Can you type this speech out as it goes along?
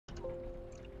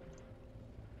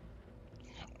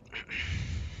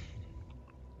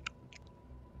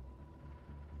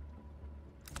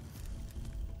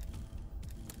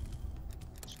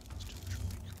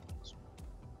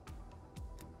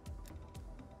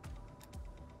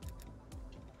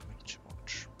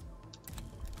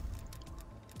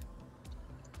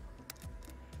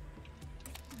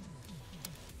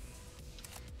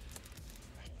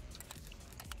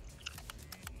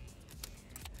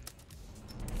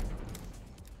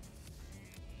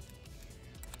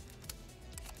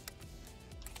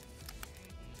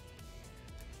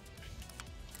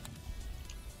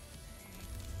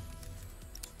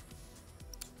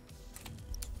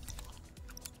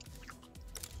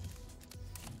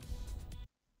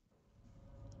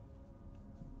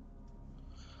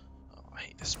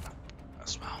this map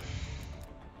as well.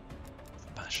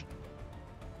 Passion.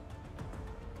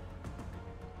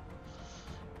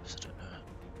 I don't know.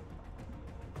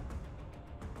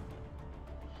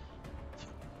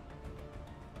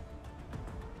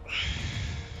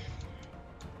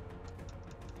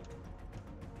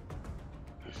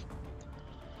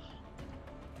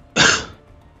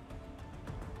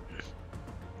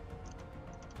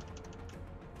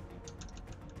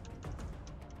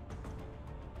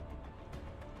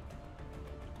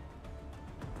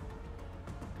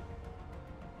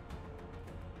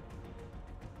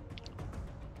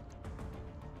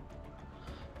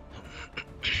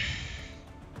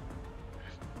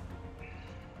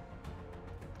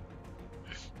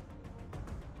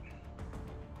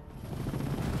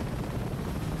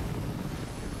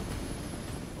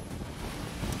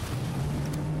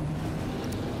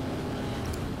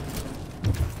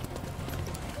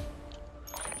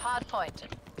 Hard point.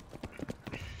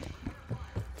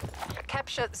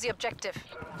 Capture the objective.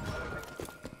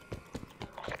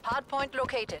 Hard point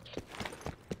located.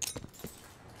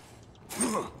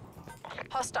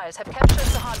 Hostiles have captured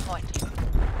the hard point.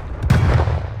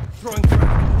 Throwing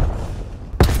frag.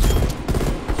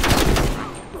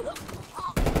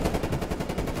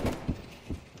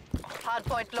 Hard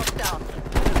point locked down.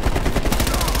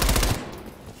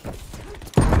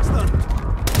 Stunned.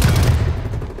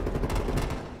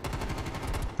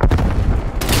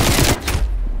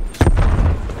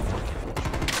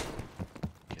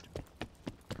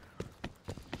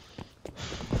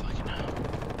 Fucking hell.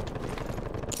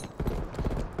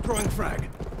 Throwing frag.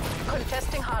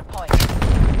 Contesting hard point.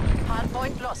 Hard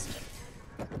point lost.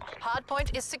 Hard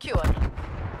point is secure.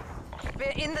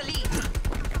 We're in the lead.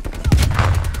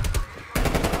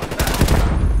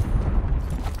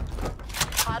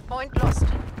 Hard point lost.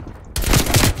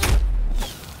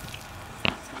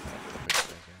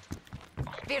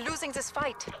 We're losing this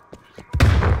fight.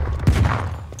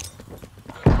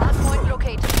 Hard point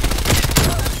located.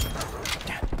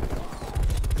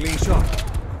 Clean shot.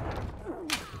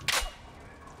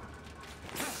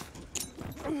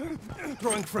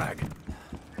 Throwing frag.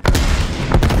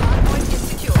 Hard point is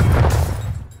secure.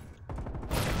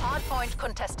 Hard point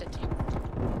contested.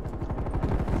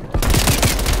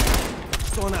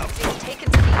 Stone out. We've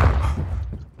taken the lead.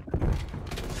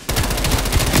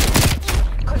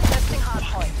 Contesting hard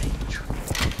point.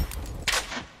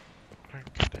 I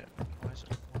don't get it. Why is it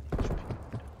 1 HP?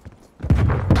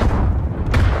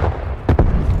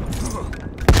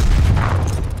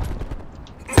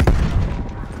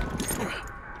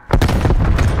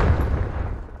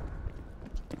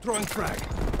 Throwing frag.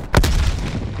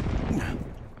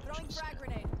 Throwing frag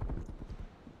grenade.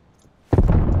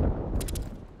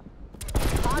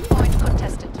 Hard point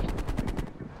contested.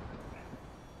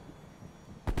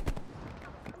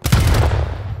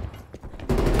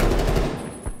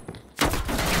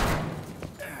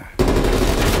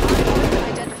 Hard point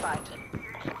identified.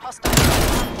 Hostile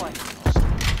hard point.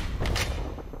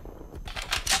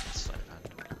 So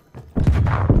random.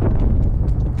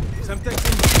 Semtex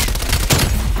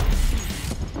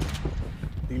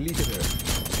deleted her.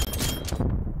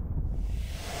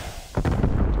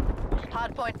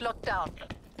 Hard point locked down.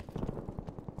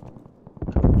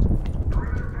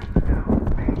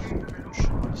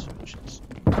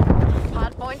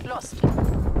 Hard point lost.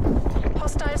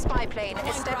 Hostile spy plane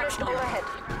established overhead.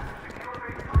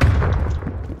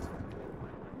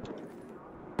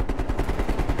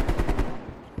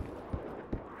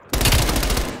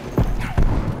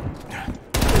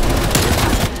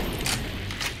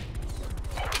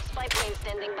 Spy plane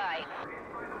standing by.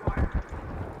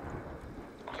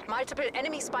 Multiple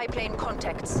enemy spy plane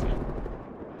contacts.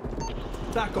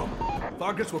 TACOM.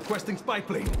 Targets requesting spy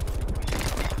plane.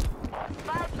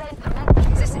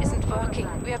 This isn't working.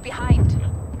 We are behind.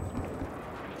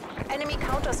 Enemy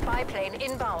counter spy plane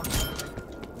inbound.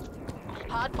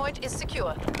 Hardpoint is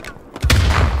secure.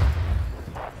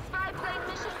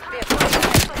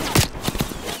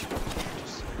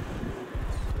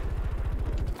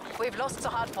 We are We've lost the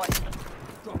hardpoint.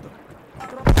 Drop them.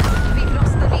 We've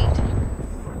lost the lead.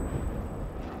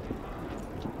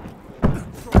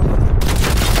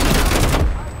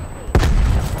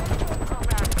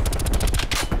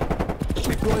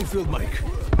 Deploying field mic.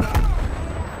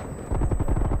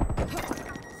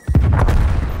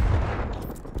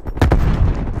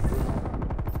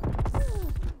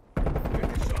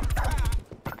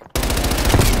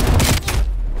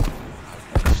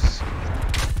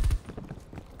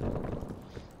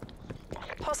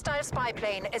 Hostile spy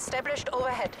plane established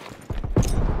overhead.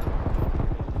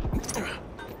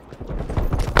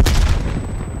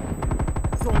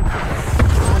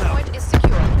 Hardpoint is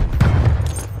secure.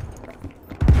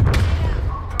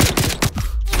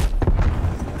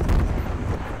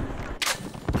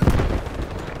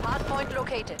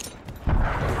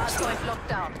 Hardpoint locked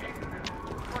down.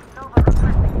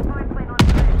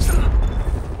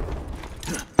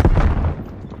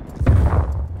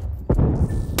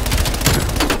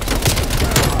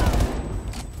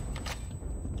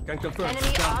 Can confirm.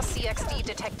 Enemy Down. RCXD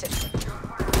detected.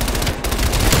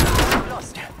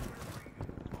 Lost.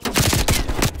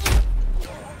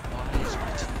 Why is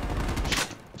my team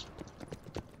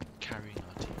carrying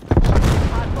our team?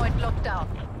 Hardpoint locked down.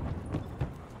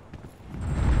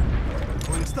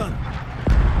 Going stun.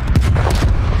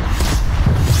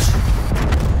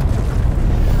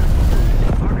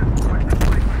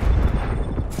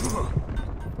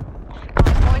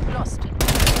 Hardpoint lost.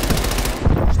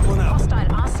 One out. Hostile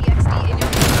RCXD in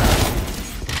your area.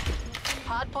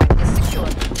 Hardpoint is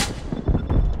secured.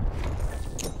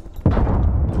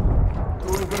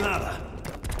 Throwing granada.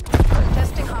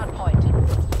 Contesting hardpoint.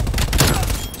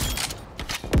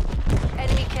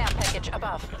 Enemy care package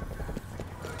above.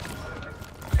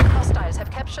 Hostiles have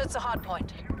captured the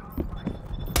hardpoint.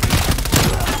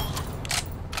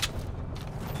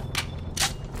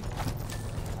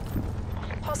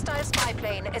 Hostile spy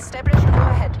plane established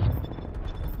overhead.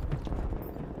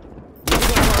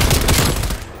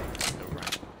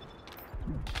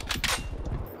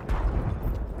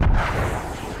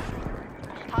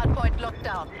 Hardpoint locked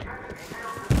down.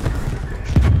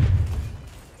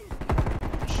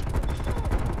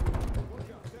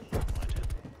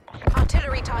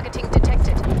 Artillery targeting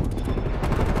detected.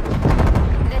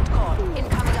 Net call.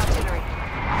 Incoming artillery.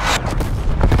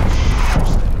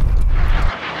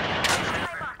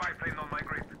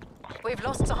 We've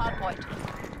lost the hardpoint.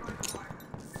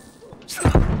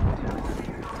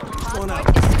 One out.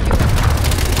 Hardpoint is secure.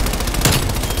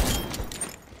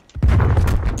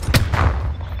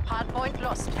 Hardpoint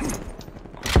lost.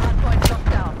 Hardpoint locked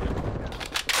down.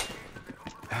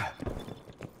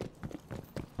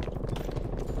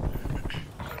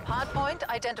 Hardpoint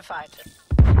identified.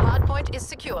 Hardpoint is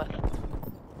secure.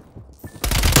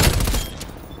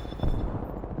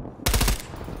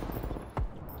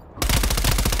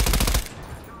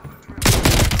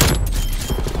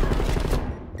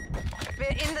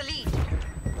 We're in the lead.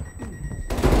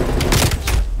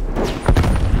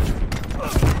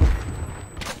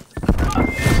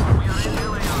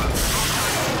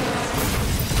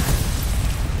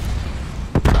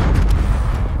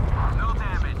 No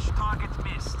damage. Target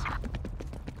missed.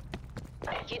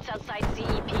 Hits outside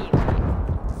CEP.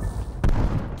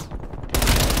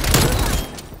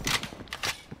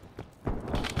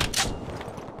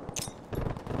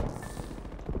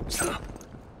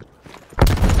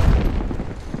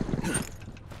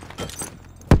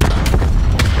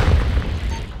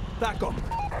 Back up.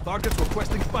 Targets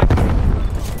requesting spike.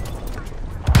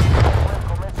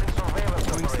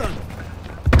 Going stun.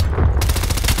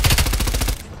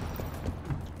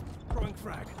 Throwing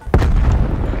frag.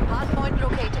 Hardpoint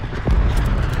located.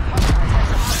 Hostiles have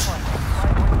the hardpoint.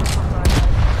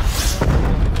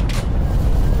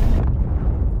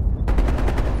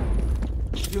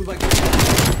 Feel like I didn't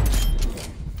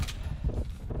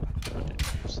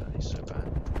use that, he's so bad.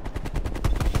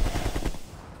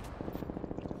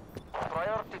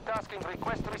 Priority tasking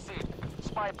request received.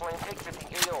 Spy plane exiting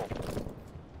AO.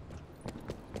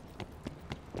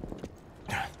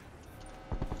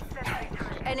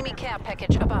 Enemy care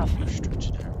package above.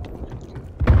 Restricted area.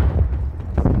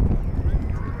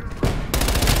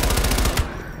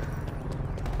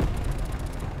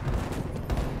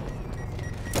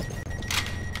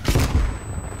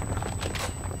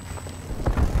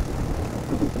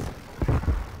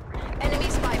 Enemy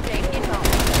spy plane inbound.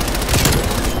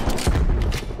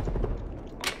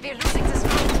 We're losing this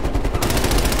fight.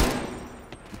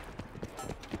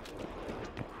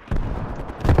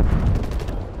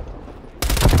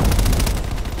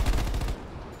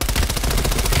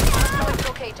 Hardpoint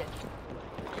located.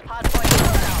 Hardpoint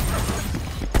down.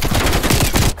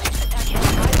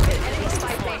 Enemy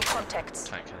spy plane contacts.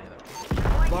 Can't kill either.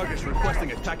 Vargas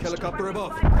requesting attack helicopter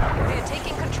above. We're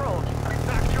taking control.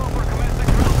 Attack chopper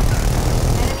commencing ground.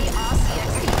 Enemy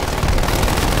RCXD detected.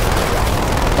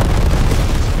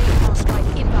 Recon strike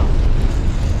inbound.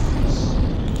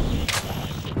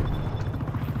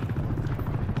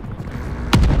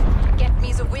 Get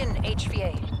me the win,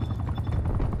 HVA.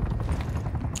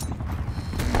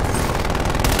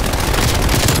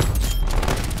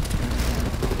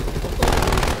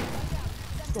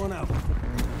 Going out.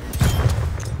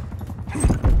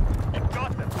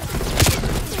 Got them.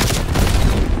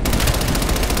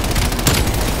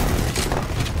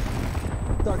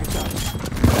 Target down.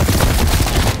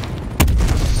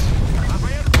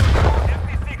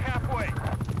 FTC halfway.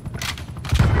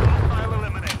 Hostile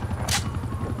eliminated.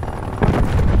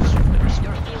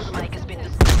 Your field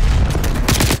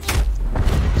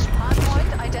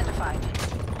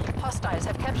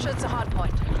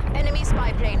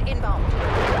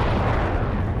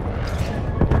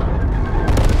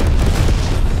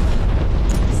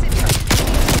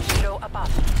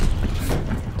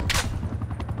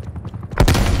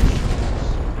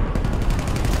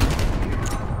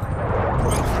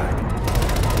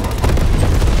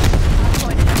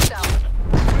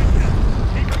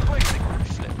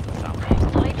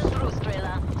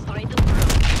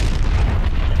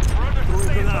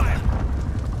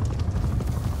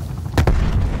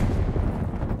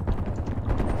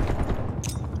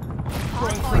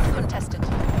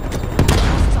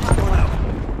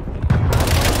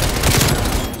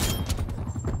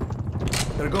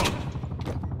They're gone.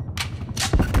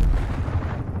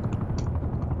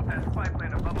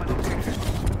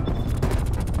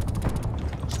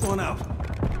 Going out.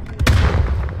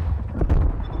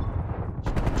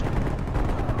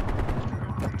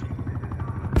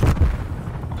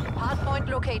 Hardpoint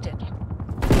located.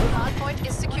 Hardpoint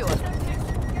is secure.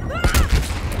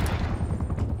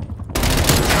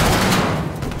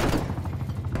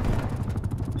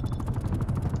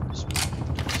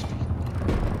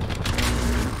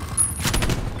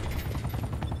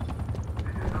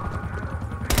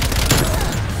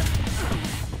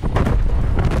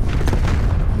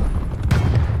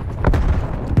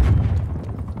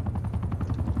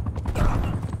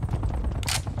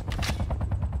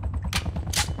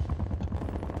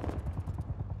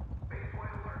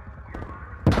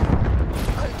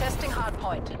 Contesting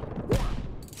hardpoint.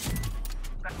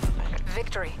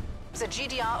 Victory. The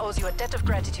GDR owes you a debt of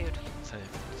gratitude. Save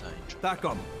the intro.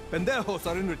 TACOM. Pendejos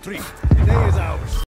are in retreat. Today is ours.